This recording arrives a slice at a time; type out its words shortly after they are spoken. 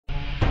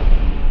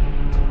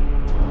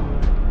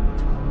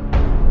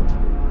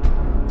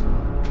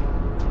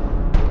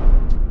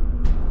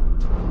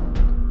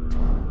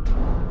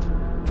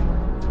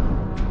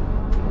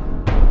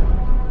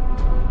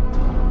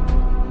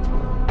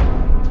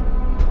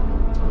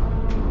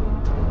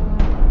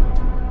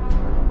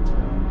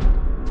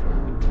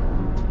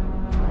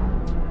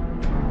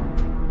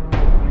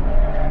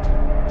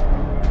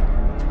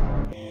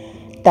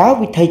táo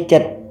vì thầy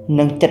chật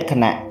nâng chật khả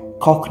nạ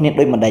khó khăn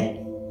đôi mà đạch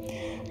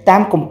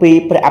tam công pi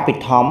pre api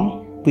thóm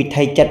vì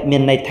thầy chật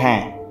miền này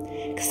thả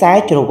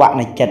sai cho vạn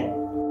này chật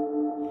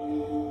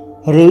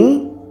rứ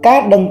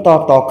cá đăng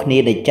to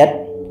khné để chật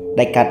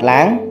đại cát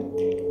láng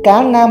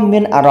cá nam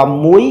miền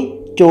Aram muối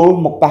chôl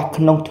một bạc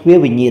nông thuê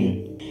vì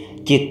nhìn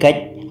chỉ cách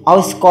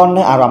oi con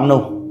nơi Aram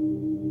nô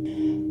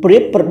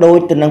Priếp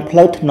đôi từ nâng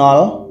phơi thнол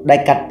đại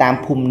cát tam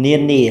phùm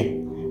niên nìa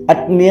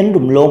ắt miến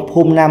rùm lông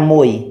phùm nam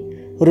mùi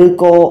rư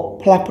cô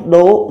plap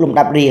đố lùm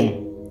đạp riêng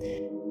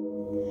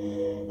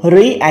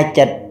rí ai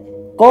chật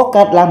có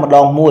cát la một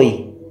đòn mùi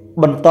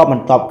bần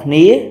tọp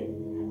khné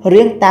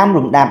riêng tam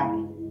lùm đạp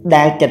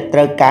đài chật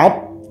trơ cát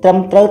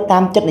trâm trơ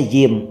tam chất này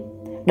diềm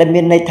đần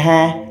miền này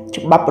tha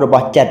chụp bắp rồi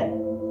bỏ chật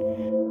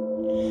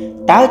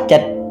táo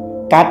chật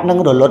cát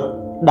nâng rồi lụt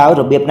đói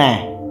rồi biếp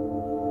nè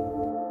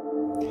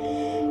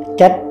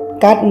chật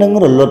cát nâng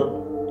rồi lụt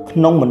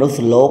nông mà nó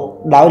sờ lốp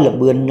đói là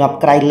bươn nhọp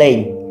cay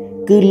lên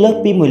cứ lớp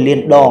bi mùi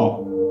liền đòn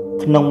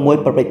nông muối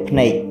bật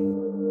này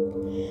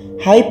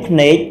hay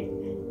này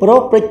pro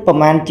bịchประ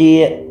มาณជា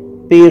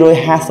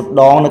250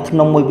ដងនៅក្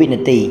នុង1វិនា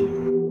ទី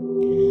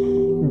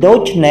ដូ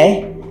ច្នេះ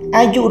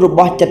អាយុរប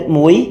ស់ចិត្ត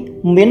មួយ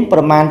មានប្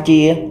រមាណជា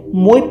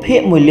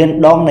1/1លាន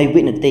ដងនៃ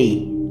វិនាទី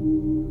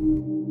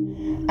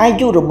អា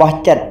យុរបស់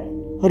ចិត្ត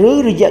ឬ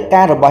រយៈ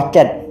កាលរបស់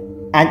ចិត្ត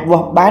អាចវា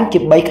ស់បានជា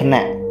3ខ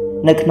ណៈ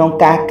នៅក្នុង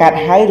ការកើត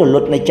ហើយរល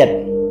ត់នៃចិត្ត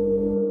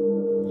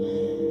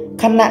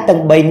ខណៈទាំ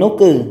ង3នោះ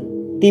គឺ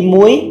ទី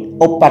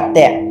1ឧប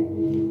តៈ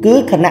គឺ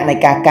ខណៈនៃ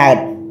ការកើត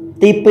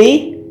ទី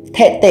2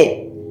ថេតិ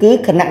គឺ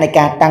ខណៈនៃ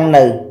ការតាំង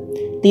នៅ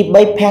ទី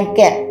3ភង្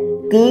គៈ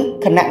គឺ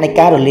ខណៈនៃ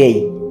ការរលាយ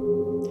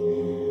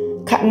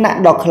ខណៈ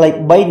ដ៏ខ្លី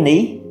3នេះ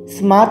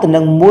ស្មើទៅនឹ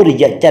ងមួយរ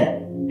យៈចិត្ត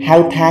ហៅ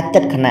ថាចិ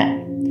ត្តខណៈ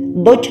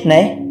ដូច្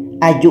នេះ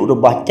អាយុរ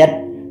បស់ចិត្ត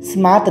ស្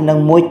មើទៅនឹង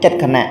មួយចិត្ត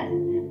ខណៈ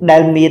ដែ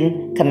លមាន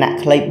ខណៈ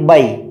ខ្លី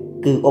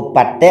3គឺឧប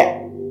តៈ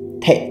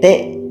ថេតិ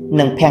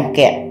និងភង្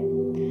គៈ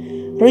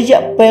រ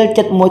យៈពេល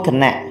ចិត្តមួយខ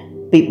ណៈ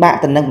ពិបាក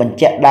ទៅនឹងបញ្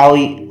ជាក់ដោយ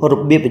រ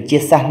បៀបវិទ្យា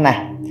សាស្ត្រណា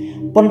ស់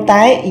ប៉ុន្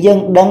តែយើង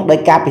ដឹងដោយ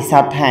ការពិសោ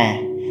ធន៍ថា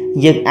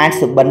យើងអាច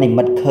សុបិននិ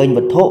មិត្តឃើញវ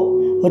ត្ថុ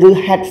ឬ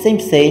ហេតុផ្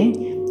សេង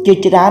ជា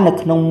ច្រើននៅ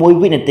ក្នុងមួយ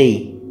វិនាទី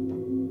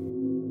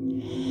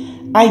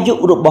អាយុ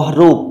របស់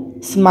រូប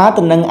ស្មើ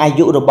ទៅនឹងអា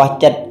យុរបស់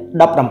ចិត្ត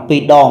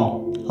17ដង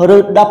ឬ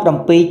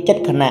17ចិត្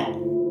តខណៈ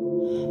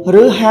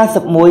ឬ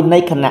51នៃ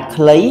ខណៈ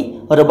ខ្លី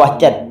របស់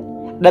ចិត្ត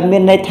ដែលមា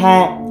នន័យថា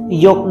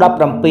យក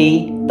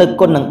17ទៅ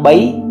គុណនឹង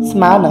3ស្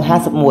មើនឹង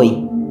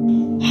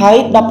51ហើយ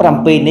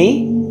17នេះ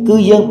គឺ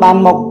យើងបាន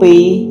មកពី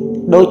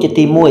ដូចជា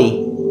ទី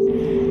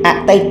1អ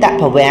តីត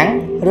ភវាំង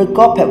ឬ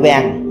ក៏ភវាំ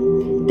ង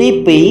ទី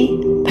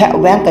2ភ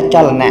វាំងកច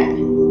លនៈ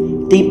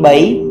ទី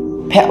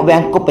3ភវាំ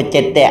ងគុប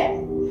ចេតៈ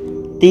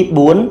ទី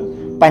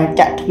4បញ្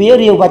ចទ្វា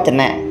រាវច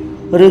នៈ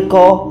ឬ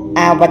ក៏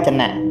អាវច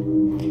នៈ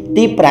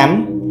ទី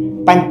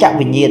5បញ្ច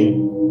វិញ្ញាណ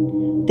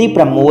ទី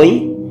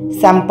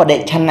6សម្បដិ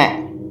ឆនៈ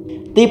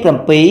ទី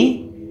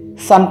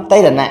7សន្តិ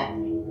រណៈ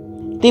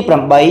ទី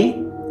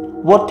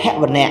8វុទ្ធ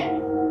វនៈ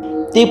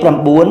ទី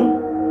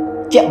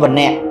9ចវ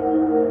នៈ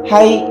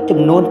ហើយចំ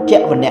នួនច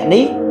វនៈ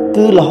នេះ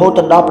គឺរហូត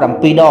ដល់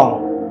7ដង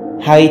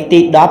ហើយទី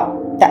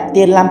10ត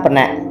តិលំប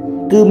នៈ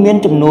គឺមាន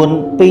ចំនួន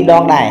2ដ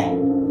ងដែរ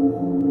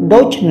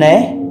ដូច្នេះ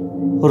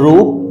រូ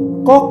ប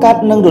ក៏កើត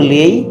នឹងរ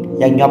លាយ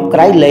យ៉ាងញាប់ក្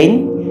រៃលែង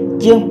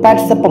ជាង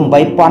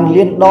88,000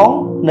លានដង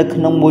នៅក្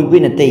នុង1វិ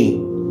នាទី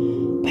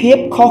ភាព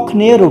ខុសគ្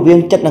នារវាង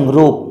ចិត្តនិង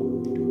រូប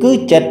គឺ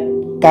ចិត្ត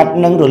កើត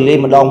នឹងរលាយ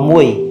ម្ដងមួ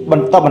យប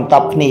ន្ត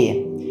គ្នា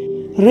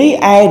រី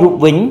ឯរូប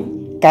វិញ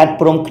កើត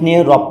ព្រមគ្នា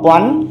រាប់ពា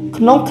ន់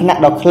ក្នុងខណៈ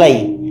ដ៏ខ្លី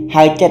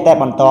ហើយចិត្តតែ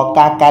បន្ត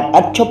ការកើត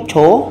ឥតឈប់ឈ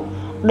រ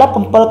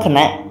17ខ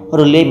ណៈ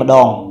រលាយម្ដ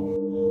ង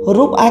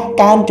រូបអាច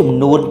កើនចំ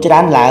នួនច្រើ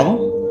នឡើង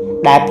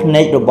ដែលភ្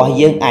នែករបស់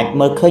យើងអាច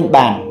មើលឃើញ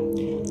បាន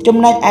ចំ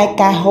ណែកឯ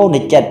ការហូរនៃ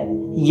ចិត្ត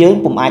យើង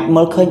ពុំអាច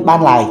មើលឃើញបាន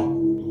ឡើយ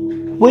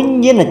វិ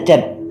ញ្ញាណចិ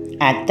ត្ត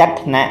អាចចាត់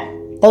ឋានៈ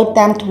ទៅ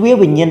តាមទ្វារ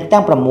វិញ្ញាណ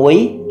ទាំង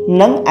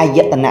6និងអាយ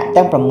តនៈ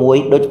ទាំង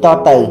6ដូចត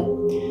ទៅ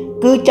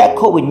គឺចក្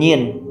ខុវិញ្ញាណ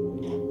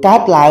កើ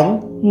តឡើង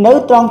នៅ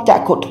ត្រង់ច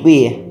ក្ខុទ្វា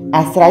រ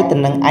អាស្រ័យទៅ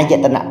នឹងអាយ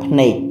តនៈភ្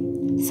នែក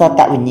សោត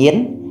វិញ្ញាណ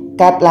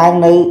កើតឡើង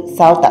នៅ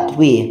សោតទ្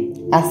វារ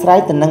អាស្រ័យ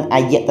ទៅនឹង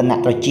អាយតនៈ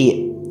ត្រចៀក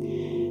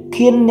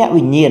ឃានអ្នក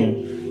វិញ្ញាណ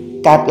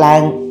កើតឡើ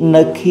ង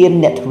នៅឃាន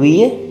អ្នកទ្វា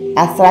រ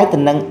អាស្រ័យទៅ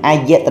នឹងអា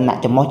យតនៈ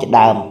ច្រមុះជា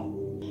ដើម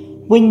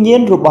វិញ្ញា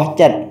ណរបស់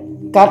ចិត្ត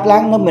កើតឡើ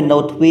ងនៅមโน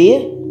ទ្វារ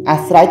អា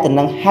ស្រ័យទៅ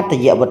នឹងហត្ថ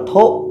យវត្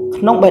ថុ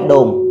ក្នុងបេះ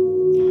ដូង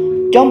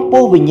ចំ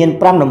ពោះវិញ្ញាណ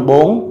5ដំ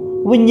បូង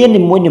វិញ្ញាណ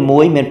នីមួយ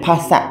ៗមានភា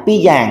សៈ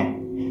2យ៉ាង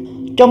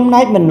ចំ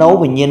ណែកមโน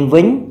វិញ្ញាណ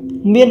វិញ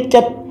មាន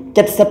ចិត្ត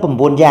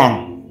79យ៉ាង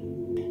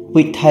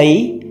វិថី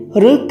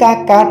ឬការ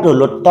កើតរ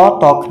លត់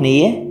តគ្នា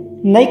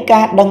នៃ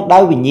ការដឹងដោ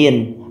យវិញ្ញាណ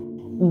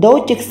ដូច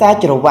ជាខ្សែ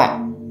ច្រវាក់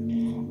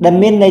ដែល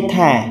មានន័យ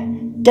ថា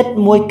ចិត្ត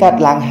មួយកើត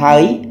ឡើងហើ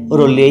យ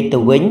រលាយទៅ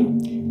វិញ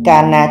កា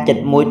លណាចិត្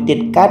តមួយទៀត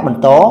កើតបន្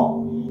ត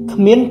គ្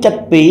មានចិត្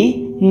តពីរ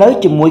នៅ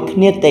ជាមួយគ្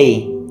នាទេ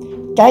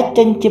ចែក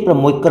ចេញជា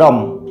6ក្រុម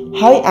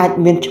ហើយអាច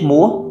មានឈ្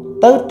មោះ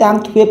ទៅតាម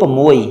ទ្វារ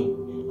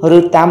6ឬ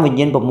តាមវិញ្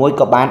ញាណ6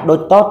ក៏បានដូច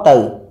តទៅ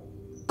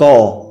ក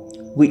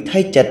វិថី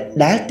ចិត្ត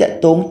ដែលតាក់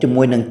ទងជា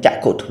មួយនឹងច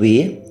ក្ខុទ្វា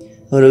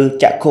រឬ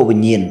ចក្ខុវិ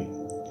ញ្ញាណ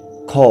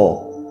ខ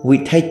វិ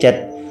ថីចិត្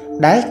ត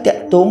ដែលតា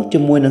ក់ទងជា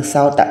មួយនឹង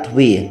សោតទ្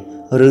វា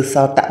រឬ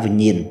សោតវិ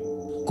ញ្ញាណ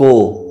គ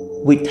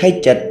វិថី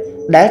ចិត្ត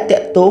ដែលតា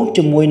ក់ទង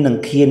ជាមួយនឹង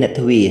ឃាន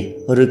ទ្វា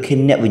រឬឃា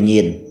នវិញ្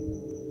ញាណ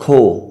ខ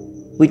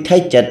វិថី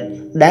ចិត្ត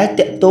ដែល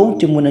តាក់ទង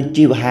ជាមួយនឹង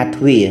ជីវហា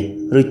ទ្វារ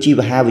ឬជីវ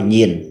ហាវិញ្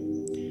ញាណ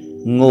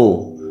ង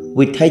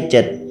វិថី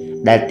ចិត្ត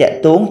ដែលតាក់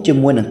ទងជា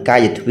មួយនឹងកា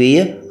យទ្វារ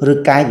ឬ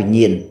កាយវិញ្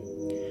ញាណ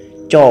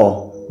ច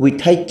វិ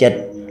ថីចិត្ត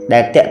ដែ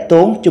លតាក់ទ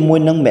ងជាមួយ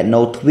នឹងម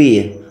នោទ្វា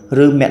រ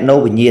ឬមនោ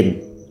វិញ្ញាណ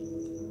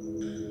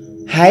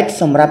ហេតុ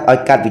សម្រាប់ឲ្យ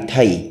កាត់វិ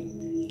ថី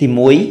ទី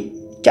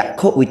 1 ចក្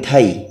ខុវិ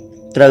ថី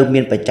ត្រូវមា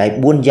នបច្ច័យ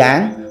 4 យ៉ាង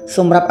ស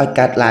ម្រាប់ឲ្យ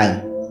កើតឡើង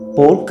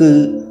ពោលគឺ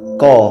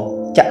ក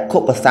ចក្ខុ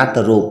ប្រសាទ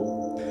រូប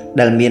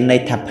ដែលមានន័យ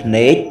ថាភ្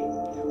នែក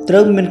ត្រូ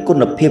វមានគុ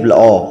ណភាពល្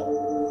អ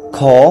ខ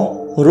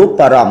រូប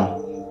អារម្មណ៍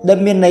ដែល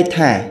មានន័យ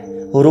ថា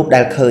រូប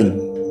ដែលឃើញ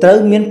ត្រូវ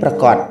មានប្រ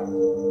កប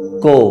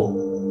គ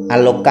អា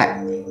ឡូកៈ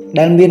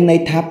ដែលមានន័យ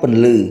ថាពន្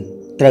លឺ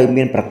ត្រូវ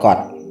មានប្រកប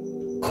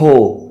ខ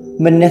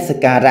មនសិ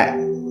ការៈ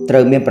ត្រូ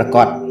វមានប្រក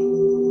ប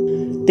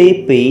ទី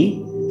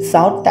 2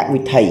 សោត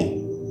វិថី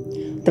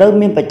ត្រូវ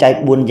មានបច្ច័យ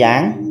 4 យ៉ា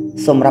ង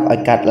សម្រាប់ឲ្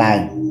យកើតឡើង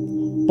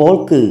ពោល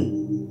គឺ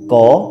ក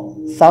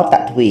សោត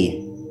ទ្វារ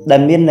ដែ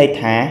លមានន័យ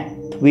ថា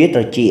ទ្វារ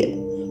ត្រចៀក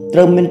ត្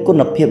រូវមានគុ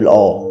ណភាពល្អ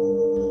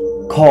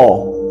ខ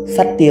ស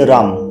ត្យារ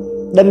ម្មណ៍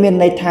ដែលមាន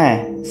ន័យថា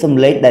សំ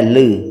ឡេងដែល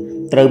ឮ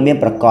ត្រូវមាន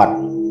ប្រកប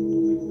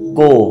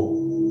គ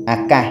អា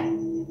កាស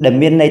ដែល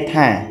មានន័យ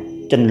ថា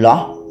ចន្លោះ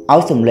ឲ្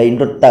យសំឡេង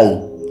រត់ទៅ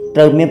ត្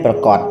រូវមានប្រ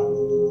កប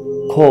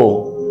ខ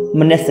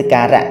មនសិ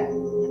ការៈ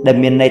ដែល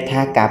មានន័យថា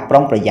ការប្រុ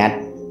ងប្រយ័ត្ន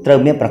ត្រូវ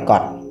មានប្រក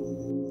ប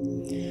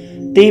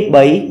ទី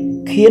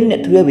 3 ឃាន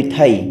ទ្វារវិ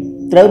ថី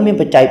ត្រូវមាន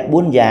បច្ច័យ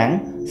 4 យ៉ាង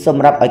ស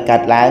ម្រាប់ឲ្យកើ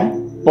តឡើង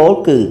ពោល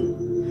គឺ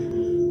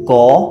ក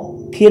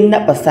ឃាន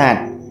ប្រសាទ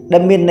ដែ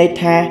លមានន័យ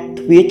ថា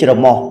ទ្វារច្រ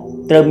មុះ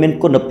ត្រូវមាន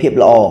គុណភាព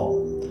ល្អ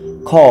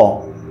ខ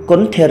គុ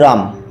ណធិរម្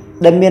មណ៍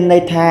ដែលមានន័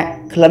យថា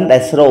ក្លិនដែ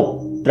លស្រូប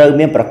ត្រូវ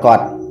មានប្រកប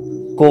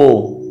គ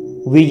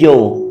វិយោ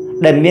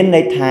ដែលមាន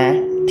ន័យថា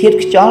ធាតុ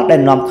ខ្យល់ដែ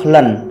លនាំក្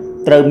លិន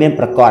ត្រូវមាន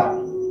ប្រកប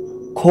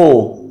ខ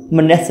ម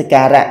នសិ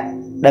ការៈ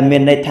ដែលមា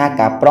នន័យថា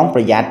ការប្រុងប្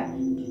រយ័ត្ន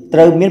ត្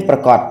រូវមានប្រ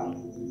កប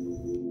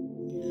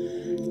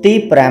ទី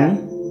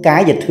 5 កា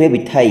យទ្វារ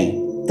វិថី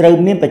ត្រូវ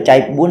មានបច្ច័យ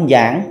 4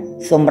 យ៉ាង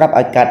សម្រាប់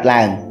ឲ្យកើត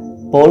ឡើង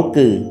ពោល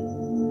គឺ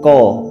ក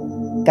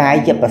កា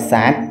យប្រ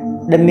សាទ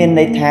ដែលមាន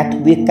ន័យថាទ្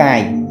វារកាយ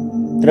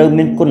ត្រូវ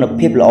មានគុណ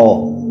ភាពល្អ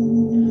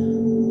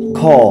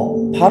ខ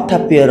ផោថ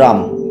ពារម្ម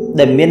ណ៍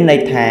ដែលមានន័យ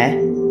ថា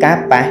ការ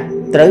ប៉ះ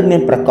ត្រូវមា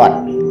នប្រកប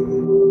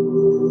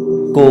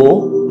គ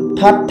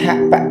ថដ្ឋ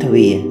បទ្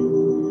វារ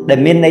ដែល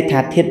មានន័យថា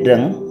ធាតុរឹ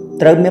ង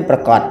ត្រូវមានប្រ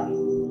កប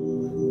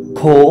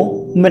ខ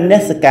មន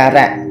សិកា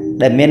រៈ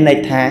ដែលមានន័យ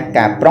ថា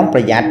ការប្រុងប្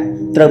រយ័ត្ន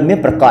ត្រូវមាន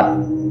ប្រកប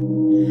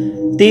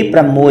ទី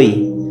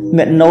 6 ម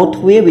នោ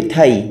ទ្វារវិ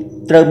ថី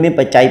ត្រូវមាន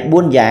បច្ច័យ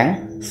 4 យ៉ាង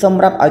ស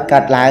ម្រាប់ឲ្យកើ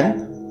តឡើង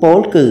ពោល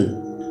គឺ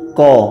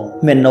ក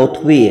មនោ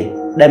ទ្វារ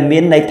ដែលមា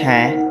នន័យថា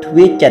ទ្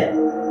វារចិត្ត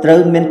ត្រូវ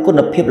មានគុណ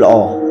ភាពល្អ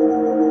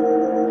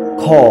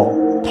ខ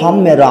ធម្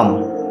មរម្មណ៍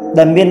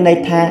ដែលមានន័យ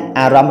ថា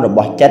អារម្មណ៍រប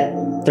ស់ចិត្ត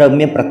ត្រូវ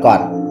មានប្រកប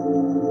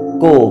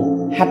គ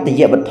ហត្ត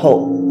យវត្ថុ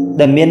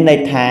ដែលមានន័យ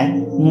ថា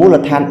មូល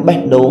ដ្ឋានបេះ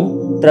ដូង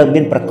ត្រូវមា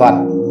នប្រកប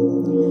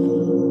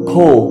ខ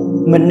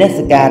មន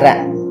សិការៈ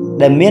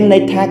ដែលមានន័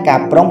យថាការ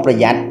ប្រុងប្រ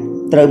យ័ត្ន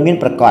ត្រូវមាន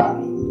ប្រកប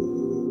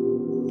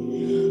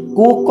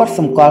គួរកត់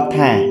សម្គាល់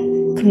ថា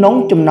ក្នុង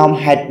ចំណោម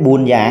ហេតុ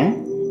 4 យ៉ាង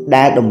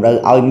ដែលតម្រូវ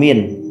ឲ្យមាន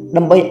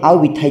ដើម្បីឲ្យ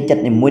វិថីចិត្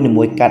តនី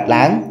មួយៗកើត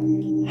ឡើង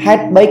ហេ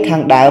តុ 3 ខា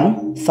ងដើម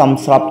សម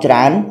ស្របច្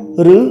រើន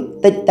ឬ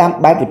តិចតាម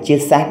បែបវិទ្យា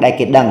សាស្ត្រដែល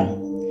គេដឹង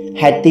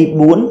ហេតុទី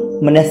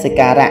 4 មនសិ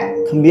ការៈ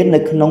គ្មាននៅ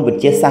ក្នុងវិ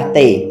ទ្យាសាស្ត្រ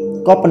ទេ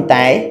ក៏ប៉ុន្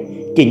តែ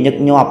ជាញឹក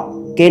ញាប់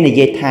គេនិ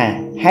យាយថា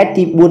ហេតុ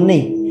ទី 4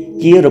 នេះ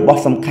ជារប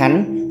ស់សំខាន់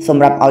ស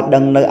ម្រាប់ឲ្យដឹ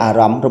ងនៅអា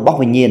រម្មណ៍របស់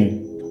វិញ្ញាណ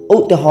ឧ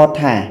ទាហរណ៍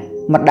ថា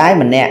ម្ដាយ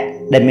ម្នាក់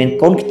ដែលមាន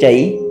កូនខ្ចី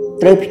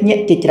ត្រូវភ្ញា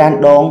ក់ជាច្រើន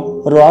ដង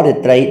រាល់រា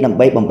ត្រីដើម្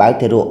បីបំបើ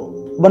ទារក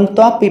បន្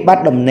ទាប់ពីបា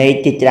ត់ដំណេក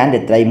ជាច្រើន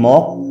រាត្រីម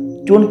ក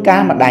ជួនកា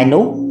លម្ដាយ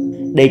នោះ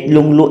ដេកល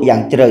ង់លក់យ៉ា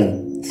ងជ្រៅ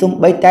សូម្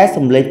បីតែ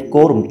សំឡេងផ្គ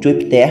ររំជួយ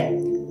ផ្ទះ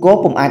ក៏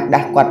ពុំអាចដា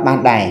ស់គាត់បាន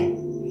ដែរ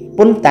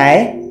ប៉ុន្តែ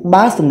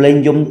បើសំឡេង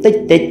យំតិ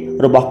ច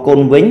ៗរបស់កូន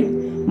វិញ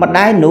ម្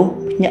ដាយនោះ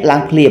ភ្ញាក់ឡើ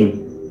ងភ្លាម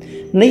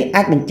នេះ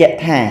អាចបញ្ជាក់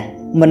ថា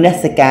មន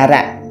សិកា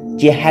រៈ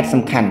ជាហេតុ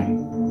សំខាន់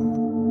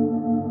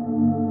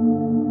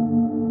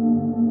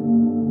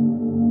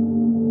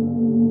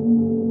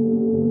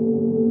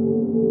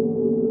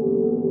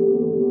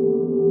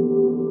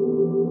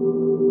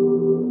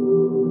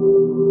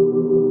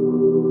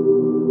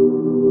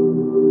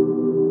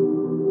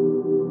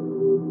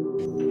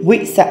វិ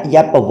សយ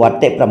ប្រវត្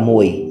តិ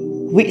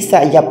 6 វិស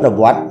យប្រ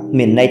វត្តិ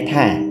មានន័យ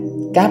ថា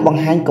ការប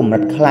ង្ហាញកម្រិ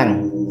តខ្លាំង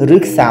ឬ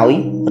ខ្សោយ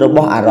រប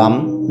ស់អារម្ម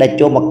ណ៍ដែល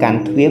ចូលមកកាន់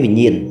ទ្វារវិញ្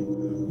ញាណ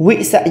វិ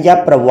សយ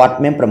ប្រវត្តិ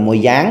មាន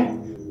 6 យ៉ាង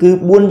គឺ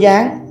 4 យ៉ា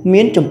ង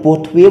មានចំពោះ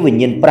ទ្វារវិ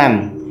ញ្ញាណ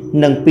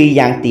 5 និង 2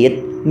 យ៉ាងទៀត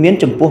មាន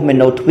ចំពោះម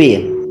នោទ្វារ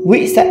វិ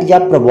សយ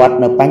ប្រវត្តិ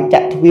នៅបញ្ច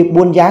ទ្វារ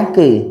 4 យ៉ាង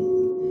គឺ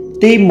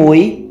ទី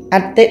 1 អ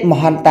តិម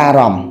ហន្តារ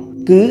ម្មណ៍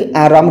គឺ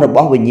អារម្មណ៍រប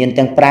ស់វិញ្ញាណ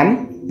ទាំង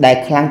5ដែល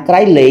ខ្លាំងក្រៃ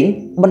លែង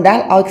បណ្ដាល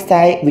ឲ្យខ្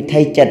សែវិ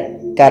ថីចិត្ត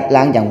កើត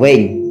ឡើងយ៉ាងវែ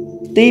ង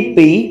ទី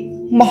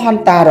2មហ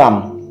ន្តារម្ម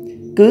ណ៍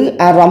គឺ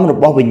អារម្មណ៍រ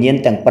បស់វិញ្ញាណ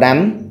ទាំង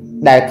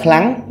5ដែលខ្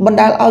លាំងបណ្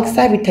ដាលឲ្យខ្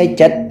សែវិថី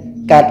ចិត្ត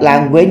កើតឡើ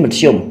ងវែងម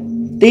ធ្យម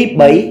ទី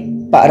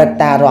3បរិត្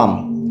តារម្មណ៍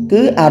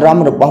គឺអារម្ម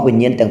ណ៍របស់វិ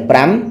ញ្ញាណទាំង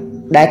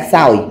5ដែលខ្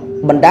សោយ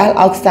បណ្ដាល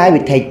ឲ្យខ្សែ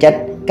វិថីចិត្ត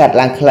កើត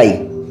ឡើងខ្លី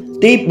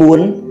ទី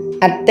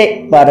4អតិ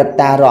បរិត្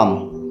តារម្មណ៍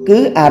គឺ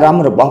អារម្ម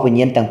ណ៍របស់វិញ្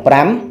ញាណទាំង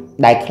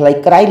5ដែលខ្លី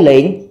ក្រៃលែ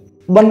ង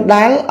បណ្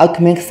ដាលឲ្យ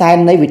គ្មានខ្សែ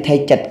នៃវិថី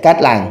ចិត្តកើត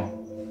ឡើង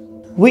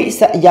វិ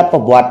សយប្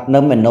រវត្តិនៅ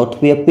មនោទ្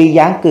វារ2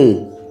យ៉ាងគឺ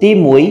ទី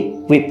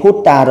1វិភូ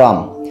តារម្ម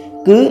ណ៍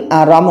គឺ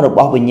អារម្មណ៍រប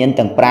ស់វិញ្ញាណ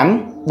ទាំង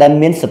5ដែល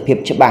មានសភាព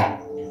ច្បាស់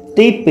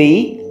ទី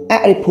2អ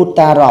រិភូ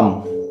តារម្មណ៍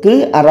គឺ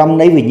អារម្មណ៍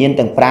នៃវិញ្ញាណ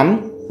ទាំង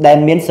5ដែល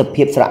មានស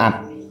ភាពស្រអាប់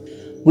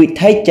វិ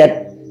ថីចិត្ត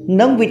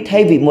និងវិថី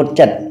វិមុត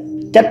ចិត្ត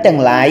ចិត្តទាំង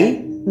ឡាយ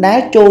ដែល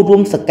ចូលរួ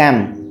មសកម្ម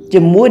ជា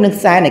មួយនឹង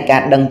ខ្សែនៃកា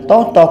រដឹងត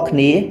គ្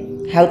នា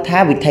ហៅថា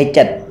វិថី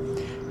ចិត្ត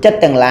ចិត្ត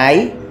ទាំងឡាយ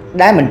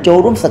ដែលមិនចូល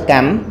រួមសក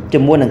ម្មជា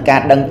មួយនឹងការ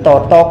ដឹងត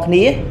គ្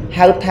នា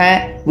ហៅថា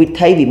វិ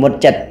ថីវិមុត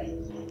ចិត្ត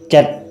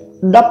ចិត្ត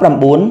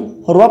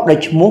19រាប់ដោយ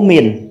ឈ្មោះមា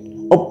ន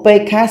ឧបេ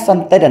ក្ខាស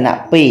ន្តិរណៈ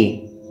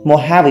2ម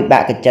ហាវិបា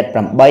កចិត្ត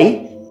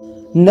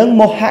8និង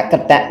មហក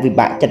តវិ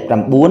បាកចិត្ត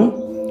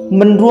9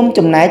មិនរួម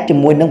ចំណែកជា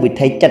មួយនឹងវិ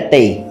ថីចិត្ត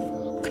ទេ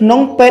ក្នុង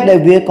ពេលដែល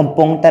វាកំ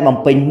ពុងតែបំ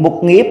ពេញមុខ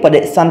ងារប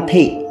ដិសន្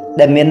ធិ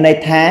ដែលមានន័យ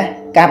ថា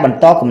ការបន្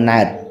តកំណើ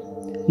ត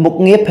មុខ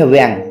ងារភវ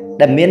ង្គ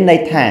ដែលមានន័យ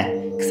ថា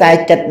ខ្សែ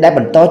ចិត្តដែលប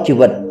ន្តជី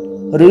វិត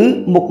ឬ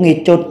មុខងារ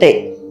ចោតិ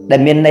ដែល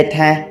មានន័យ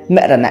ថាម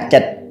រណចិ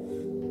ត្ត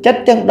ចិត្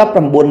តទាំង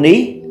19នេះ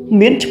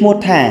មានឈ្មោះ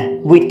ថា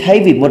វិថី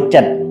វិមុត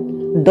ចិត្ត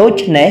ដូ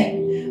ច្នេះ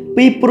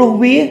ពីព្រោះ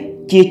វា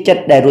ជាចិត្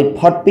តដែលរួច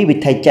ផុតពីវិ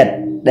ថីចិត្ត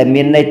ដែល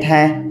មានន័យថា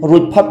រួ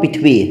ចផុតពី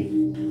ទ្វារ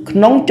ក្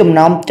នុងចំ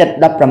ណោមចិត្ត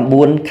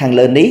19ខាង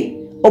លើនេះ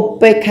ឧ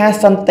បេក្ខា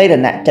សន្តិរ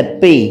ណៈចិត្ត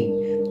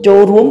2ចូល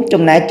រួម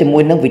ចំណែកជាមួ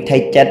យនឹងវិថី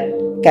ចិត្ត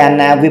កាល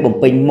ណាវាបំ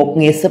ពេញមុខ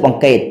ងារស៊ើបអ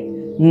ង្កេត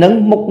និង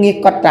មុខងារ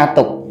កត់ត្រា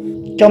ទុក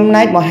ចំ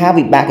ណែកមហា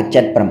វិបាក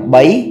ចិត្ត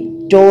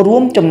8ចូលរួ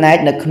មចំណែក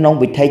នៅក្នុង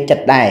វិថីចិ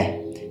ត្តដែរ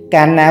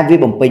កាលណាវា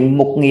បំពេញ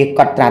មុខងារ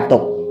កត់ត្រាទុ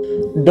ក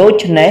ដូ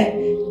ច្នេះ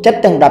ចិត្ត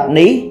ទាំង10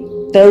នេះ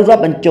ត្រូវរា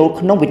ប់បញ្ចូល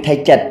ក្នុងវិថី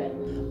ចិត្ត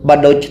បើ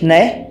ដូច្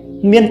នេះ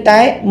មានតែ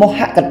មហ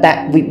កត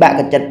វិបាក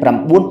ចិត្ត9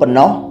ប៉ុណ្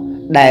ណោះ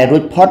ដែលរួ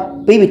ចផុត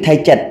ពីវិថី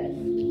ចិត្ត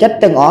ចិត្ត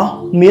ទាំងអស់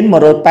មាន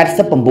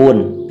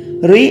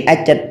189រីឯ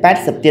ចិត្ត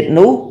80ទៀត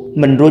នោះ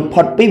មិនរួច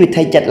ផុតពីវិ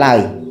ថីចិត្តឡើយ